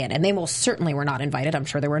invited in, and they most certainly were not invited. I'm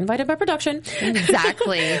sure they were invited by production.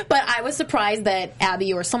 Exactly. But I was surprised that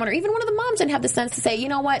Abby or someone, or even one of the moms, didn't have the sense to say, you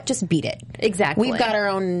know what, just beat it. Exactly. We've got our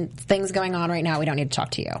own things going on right now. We don't need to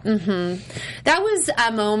talk to you. Mm-hmm. That was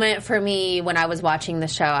a moment for me when I was watching the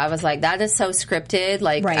show. I was like, that is so scripted.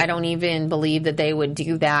 Like, I don't even believe that they would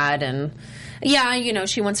do that. And yeah, you know,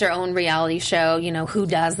 she wants her own reality show. You know, who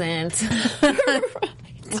doesn't?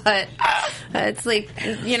 But it's like,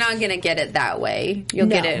 you're not going to get it that way. You'll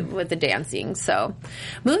get it with the dancing. So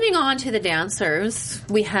moving on to the dancers,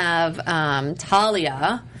 we have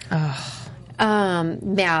Talia.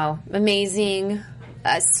 Now, amazing,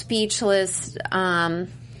 speechless,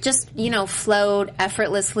 just, you know, flowed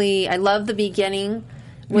effortlessly. I love the beginning.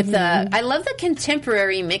 With I love the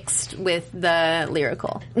contemporary mixed with the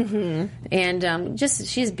lyrical, and just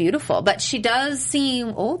she's beautiful, but she does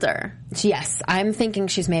seem older. Yes, I'm thinking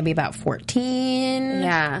she's maybe about 14,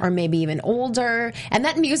 or maybe even older. And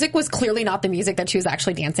that music was clearly not the music that she was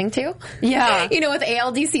actually dancing to. Yeah, you know, with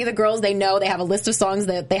ALDC, the girls, they know they have a list of songs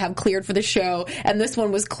that they have cleared for the show, and this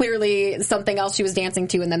one was clearly something else she was dancing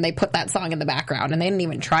to, and then they put that song in the background, and they didn't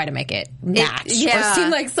even try to make it match or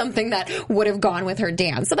seem like something that would have gone with her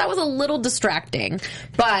dance. So that was a little distracting,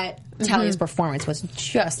 but Talia's performance was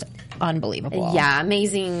just unbelievable. Yeah,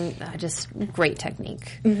 amazing, just great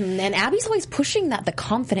technique. And Abby's always pushing the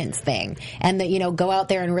confidence thing, and that, you know, go out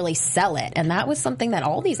there and really sell it. And that was something that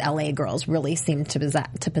all these LA girls really seemed to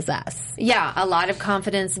possess. Yeah, a lot of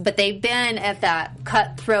confidence, but they've been at that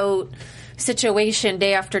cutthroat situation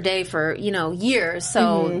day after day for, you know, years.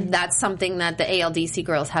 So that's something that the ALDC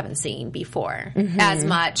girls haven't seen before as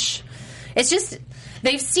much. It's just,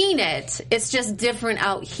 they've seen it. It's just different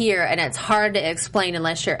out here, and it's hard to explain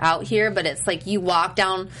unless you're out here. But it's like you walk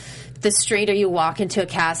down the street or you walk into a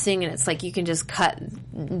casting, and it's like you can just cut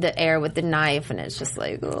the air with the knife, and it's just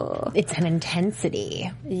like, ugh. It's an intensity.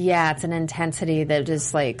 Yeah, it's an intensity that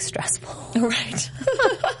is like stressful. Right.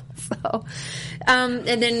 So, and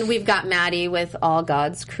then we've got Maddie with All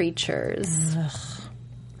God's Creatures.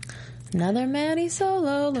 Another Maddie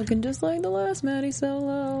solo, looking just like the last Maddie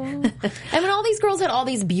solo. And when all these girls had all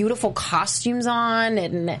these beautiful costumes on,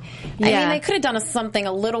 and I mean, they could have done something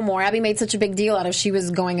a little more. Abby made such a big deal out of she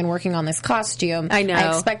was going and working on this costume. I know.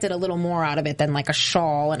 I expected a little more out of it than like a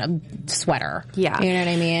shawl and a sweater. Yeah. You know what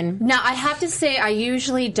I mean? Now, I have to say, I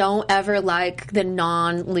usually don't ever like the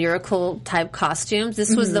non-lyrical type costumes.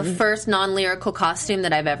 This was the first non-lyrical costume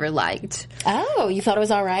that I've ever liked. Oh, you thought it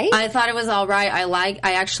was all right? I thought it was all right.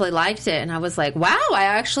 I actually liked it, and I was like, wow, I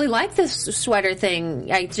actually like this sweater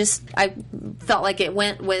thing. I felt like it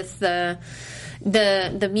went with the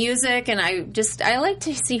music, and I like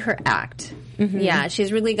to see her act. Yeah,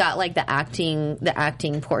 she's really got like the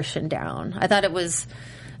acting portion down. I thought it was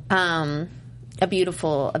a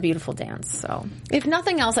beautiful dance. So, if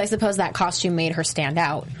nothing else, I suppose that costume made her stand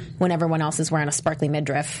out when everyone else is wearing a sparkly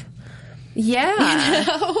midriff. Yeah. You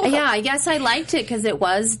know? Yeah, I guess I liked it because it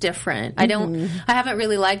was different. I haven't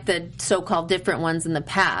really liked the so-called different ones in the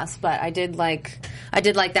past, but I did like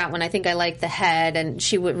that one. I think I liked the head, and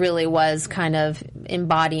she really was kind of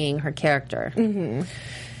embodying her character.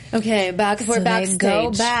 Okay, we're backstage.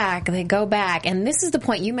 They go back. And this is the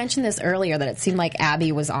point, you mentioned this earlier, that it seemed like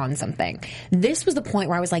Abby was on something. This was the point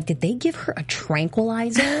where I was like, did they give her a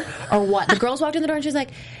tranquilizer or what? The girls walked in the door and she was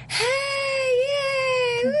like, hey,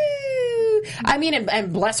 yay, woo. I mean,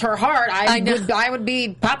 and bless her heart, I would be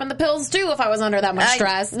popping the pills too if I was under that much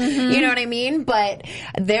stress. You know what I mean? But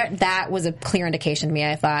that was a clear indication to me.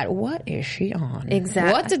 I thought, what is she on?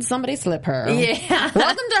 Exactly. What did somebody slip her? Yeah.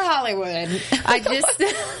 Welcome to Hollywood.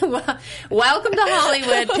 Welcome to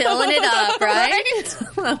Hollywood, pilling it up, right?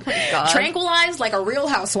 Oh my God. Tranquilized like a real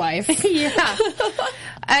housewife. Yeah.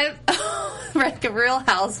 Like a real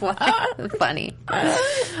housewife. Funny.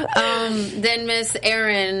 Then Miss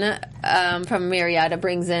Erin from Marietta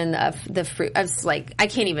brings in the fruit. I was like, I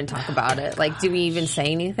can't even talk about it. Like, do we even say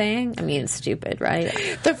anything? I mean, it's stupid,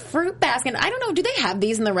 right? The fruit basket. I don't know. Do they have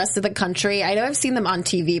these in the rest of the country? I know I've seen them on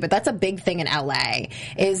TV, but that's a big thing in LA.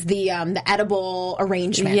 Is the edible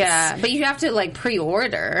arrangements? Yeah, but you have to like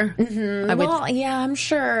pre-order. Yeah, I'm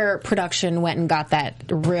sure production went and got that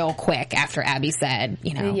real quick after Abby said,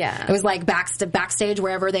 you know, it was like backstage backstage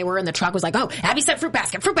wherever they were in the truck was like, oh, Abby said fruit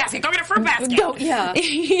basket, go get a fruit basket.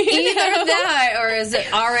 Either that, or is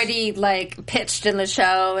it already like pitched in the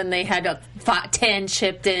show and they had 10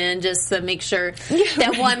 chipped in just to make sure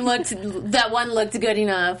that one looked good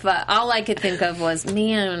enough. All I could think of was,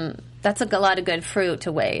 man, that's a lot of good fruit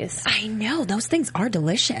to waste. I know. Those things are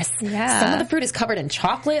delicious. Yeah. Some of the fruit is covered in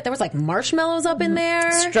chocolate. There was like marshmallows up in there.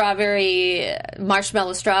 Chocolate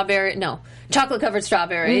covered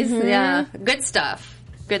strawberries. Mm-hmm. Yeah. Good stuff.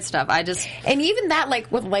 And even that,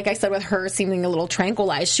 like I said, with her seeming a little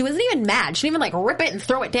tranquilized, she wasn't even mad. She didn't even like rip it and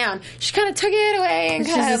throw it down. She kind of took it away and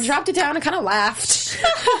kind of dropped it down and kind of laughed.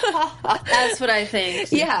 That's what I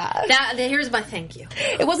think. Yeah. Here's my thank you.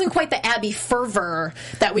 It wasn't quite the Abby fervor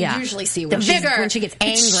that we usually see when she gets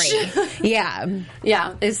angry.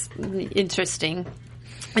 Yeah, it's interesting.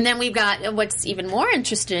 And then we've got, what's even more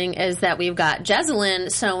interesting is that we've got Jessalyn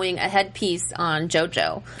sewing a headpiece on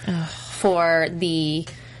JoJo for the,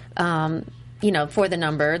 for the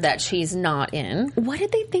number that she's not in. What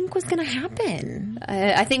did they think was going to happen?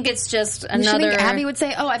 I think it's just another... You think Abby would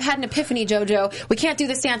say, oh, I've had an epiphany, JoJo. We can't do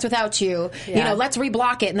this dance without you. Yeah. Let's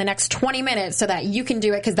reblock it in the next 20 minutes so that you can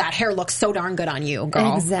do it because that hair looks so darn good on you,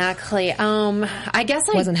 girl. Exactly. I guess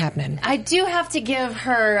wasn't happening. I do have to give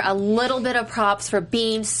her a little bit of props for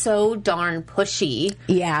being so darn pushy.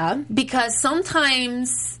 Yeah. Because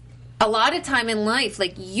sometimes... A lot of time in life,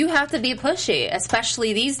 like, you have to be pushy,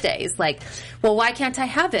 especially these days. Like, well, why can't I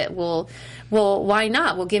have it? Well, why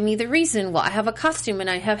not? Well, give me the reason. Well, I have a costume and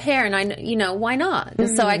I have hair and why not?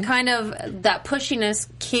 Mm-hmm. So I kind of, that pushiness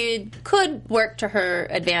could work to her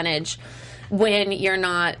advantage when you're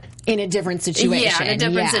not... In a different situation. Yeah, in a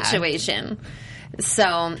different situation. So,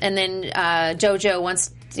 and then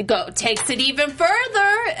JoJo takes it even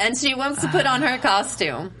further and she wants to put on her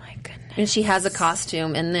costume. And she has a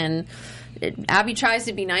costume, and then Abby tries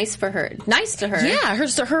to be nice to her. Yeah,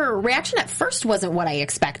 her reaction at first wasn't what I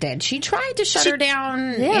expected. She tried to shut her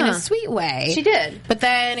down in a sweet way. She did. But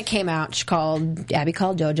then it came out, Abby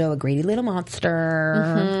called JoJo a greedy little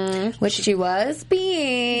monster, which she was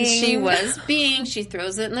being. She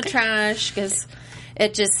throws it in the trash, because...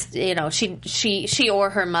 It just, she or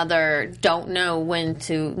her mother don't know when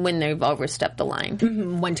they've overstepped the line.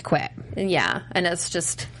 Mm-hmm, when to quit. Yeah, and it's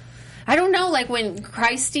just... I don't know, like when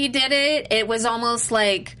Christy did it was almost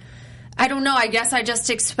like, I don't know, I guess I just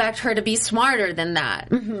expect her to be smarter than that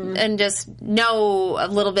and just know a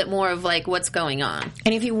little bit more of like what's going on.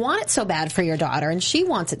 And if you want it so bad for your daughter and she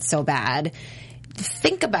wants it so bad,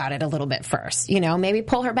 think about it a little bit first. Maybe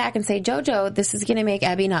pull her back and say, JoJo, this is going to make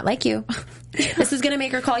Abby not like you. This is going to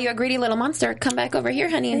make her call you a greedy little monster. Come back over here,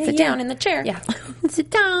 honey, and sit down in the chair. Yeah. Sit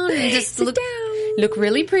down and just look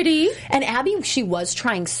really pretty. And Abby, she was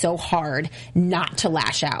trying so hard not to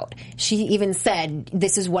lash out. She even said,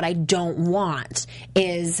 this is what I don't want,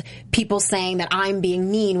 is people saying that I'm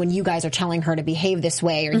being mean when you guys are telling her to behave this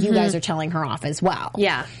way, or you guys are telling her off as well.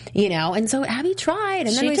 Yeah. And so Abby tried,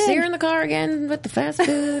 and then we see her in the car again with the fast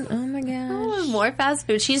food. Oh my gosh. Oh, more fast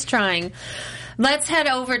food. She's trying. Let's head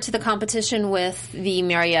over to the competition with the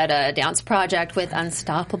Marietta Dance Project with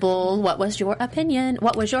Unstoppable. What was your opinion?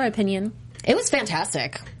 It was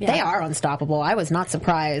fantastic. Yeah. They are unstoppable. I was not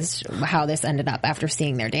surprised how this ended up after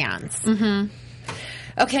seeing their dance. Mm-hmm.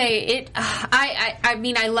 Okay, I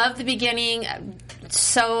mean, I love the beginning.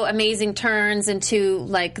 So amazing turns into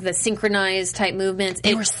like the synchronized type movements.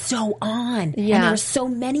 They were so on. Yeah. And there were so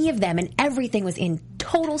many of them, and everything was in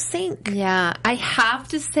total sync. Yeah. I have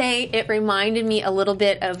to say it reminded me a little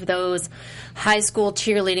bit of those high school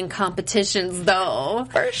cheerleading competitions, though.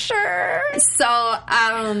 For sure. So,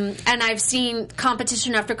 and I've seen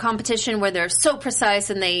competition after competition where they're so precise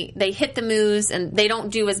and they hit the moves and they don't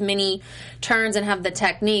do as many turns and have the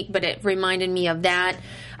technique, but it reminded me of that.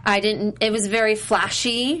 It was very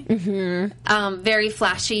flashy. Mm-hmm. Very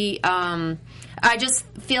flashy. I just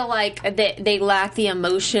feel like they lack the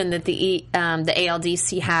emotion that the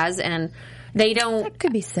ALDC has, and they don't. That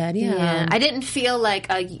could be said, yeah. I didn't feel like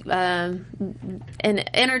an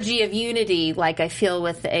energy of unity like I feel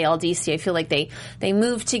with the ALDC. I feel like they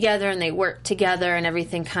move together and they work together, and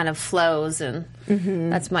everything kind of flows. And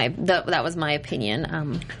that was my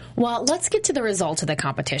opinion. Well, let's get to the results of the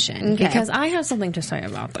competition, because I have something to say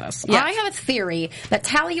about this. Yeah. I have a theory that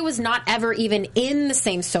Talia was not ever even in the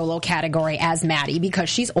same solo category as Maddie because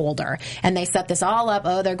she's older, and they set this all up,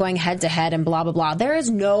 they're going head-to-head and blah, blah, blah. There is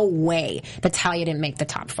no way that Talia didn't make the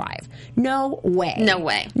top 5. No way. No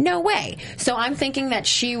way. No way. So I'm thinking that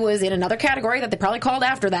she was in another category that they probably called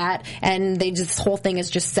after that, and this whole thing is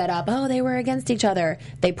just set up, they were against each other.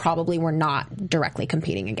 They probably were not directly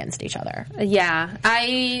competing against each other. Yeah.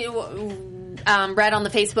 read on the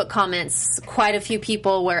Facebook comments, quite a few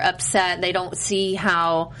people were upset. They don't see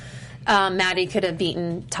how Maddie could have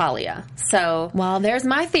beaten Talia. So, well, there's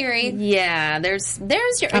my theory. Yeah, there's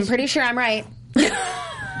your. I'm pretty sure I'm right.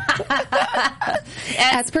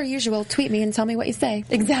 As per usual, tweet me and tell me what you say.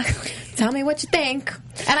 Exactly. Tell me what you think.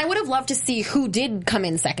 And I would have loved to see who did come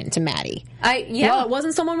in second to Maddie. Well, it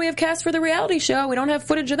wasn't someone we have cast for the reality show. We don't have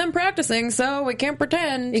footage of them practicing, so we can't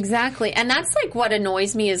pretend. Exactly. And that's like what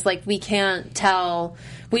annoys me is like we can't tell.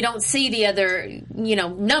 We don't see the other,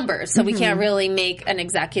 numbers, so we can't really make an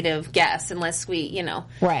executive guess unless we,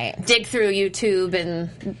 dig through YouTube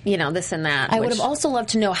and, this and that. I would have also loved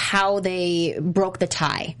to know how they broke the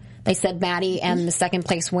tie. They said Maddie and the second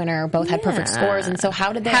place winner both had perfect scores, and so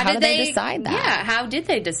how did they decide that? Yeah, how did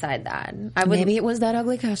they decide that? Maybe it was that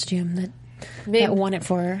ugly costume that won it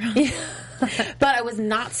for her. But I was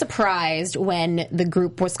not surprised when the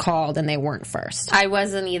group was called and they weren't first. I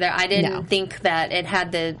wasn't either. I didn't think that it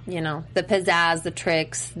had the pizzazz, the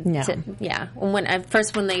tricks. No.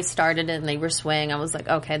 When they started and they were swaying, I was like,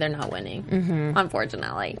 okay, they're not winning.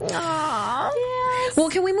 Unfortunately. Aww. Yes. Well,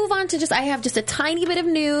 can we move on to I have just a tiny bit of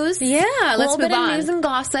news. Yeah, let's move on. A little bit of news and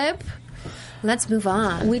gossip. Let's move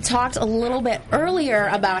on. We talked a little bit earlier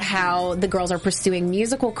about how the girls are pursuing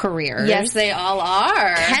musical careers. Yes, they all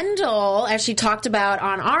are. Kendall, as she talked about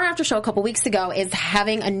on our after show a couple weeks ago, is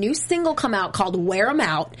having a new single come out called Wear 'Em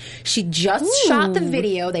Out. She just shot the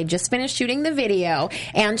video. They just finished shooting the video.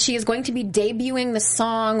 And she is going to be debuting the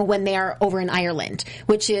song when they are over in Ireland,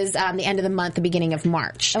 which is the end of the month, the beginning of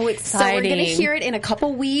March. Oh, exciting. So we're going to hear it in a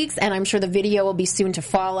couple weeks, and I'm sure the video will be soon to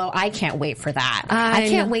follow. I can't wait for that. I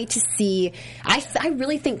can't wait to see... I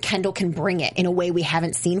really think Kendall can bring it in a way we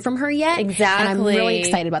haven't seen from her yet. Exactly. And I'm really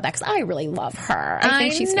excited about that because I really love her. I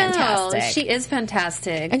think she's fantastic. She is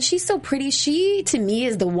fantastic. And she's so pretty. She, to me,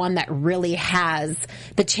 is the one that really has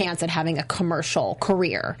the chance at having a commercial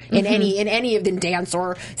career in any of the dance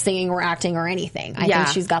or singing or acting or anything. I think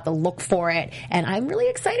she's got the look for it. And I'm really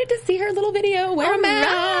excited to see her little video, Wear 'Em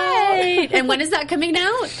Out. And when is that coming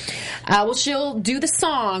out? Well, she'll do the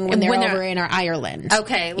song when they're over in Ireland.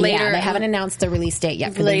 Okay, later. Yeah, they haven't announced the release date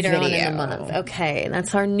yet for later the video. On in the month. Okay,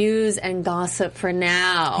 that's our news and gossip for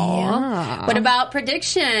now. Yeah. What about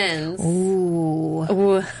predictions? Ooh.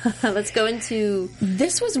 Let's go into...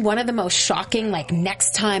 This was one of the most shocking,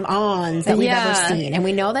 next time ons that we've ever seen. And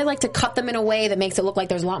we know they like to cut them in a way that makes it look like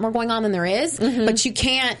there's a lot more going on than there is. But you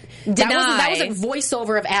can't deny. That was a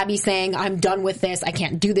voiceover of Abby saying, I'm done with this. I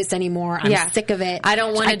can't do this anymore. I'm sick of it. I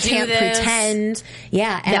don't want to do this. I can't pretend.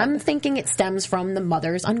 Yeah. And I'm thinking it stems from the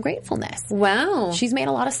mother's ungratefulness. Wow. She's made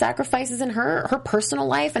a lot of sacrifices in her personal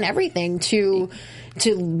life and everything to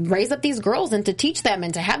raise up these girls and to teach them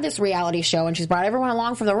and to have this reality show, and she's brought everyone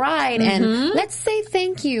along for the ride. And let's say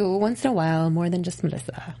thank you once in a while, more than just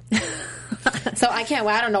Melissa. So I can't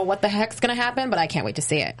wait. I don't know what the heck's going to happen, but I can't wait to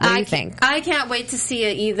see it. What do you think? I can't wait to see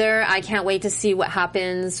it either. I can't wait to see what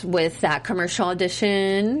happens with that commercial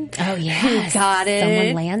audition. Oh, yeah. Who got it?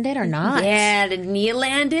 Someone landed or not? Yeah. Did Nia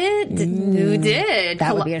land it? Who did?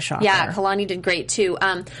 That would be a shocker. Yeah. Kalani did great too.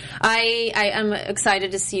 I am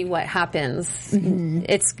excited to see what happens.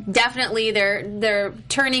 It's definitely they're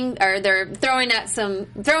turning, or they're throwing at us some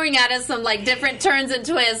different turns and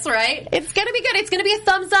twists, right? It's going to be good. It's going to be a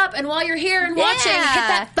thumbs up. And while you're here and watching, hit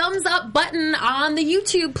that thumbs up button on the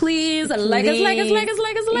YouTube, please. Like us.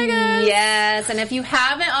 Yes, and if you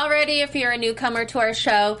haven't already, if you're a newcomer to our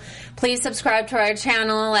show, please subscribe to our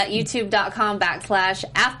channel at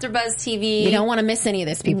youtube.com/AfterBuzzTV. You don't want to miss any of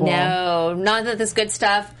this, people. No, none of this good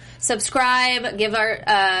stuff. Subscribe, give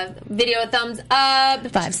our video a thumbs up.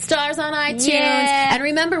 5 stars on iTunes. Yeah. And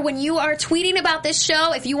remember, when you are tweeting about this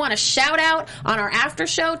show, if you want a shout out on our after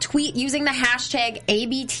show, tweet using the hashtag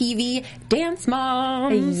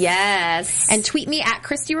ABTVDanceMoms. Yes. And tweet me at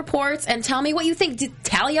Christy Reports and tell me what you think. Did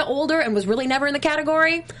Talia older and was really never in the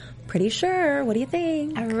category? Pretty sure. What do you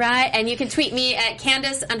think? All right. And you can tweet me at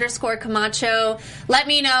Candace_Camacho. Let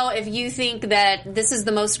me know if you think that this is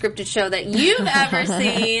the most scripted show that you've ever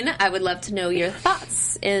seen. I would love to know your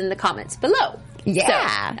thoughts in the comments below.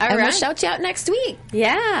 Yeah. So, and we'll shout you out next week.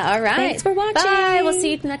 Yeah. All right. Thanks for watching. Bye. We'll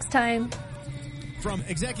see you next time. From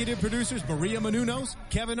executive producers Maria Menounos,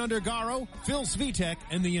 Kevin Undergaro, Phil Svitek,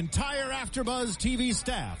 and the entire AfterBuzz TV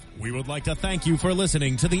staff, we would like to thank you for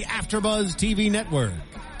listening to the AfterBuzz TV network.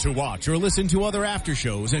 To watch or listen to other after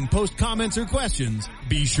shows and post comments or questions,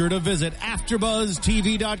 be sure to visit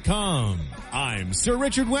AfterBuzzTV.com. I'm Sir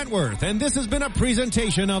Richard Wentworth, and this has been a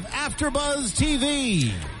presentation of AfterBuzz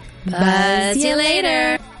TV. Buzz you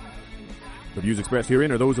later. The views expressed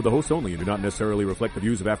herein are those of the hosts only and do not necessarily reflect the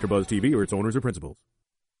views of AfterBuzz TV or its owners or principals.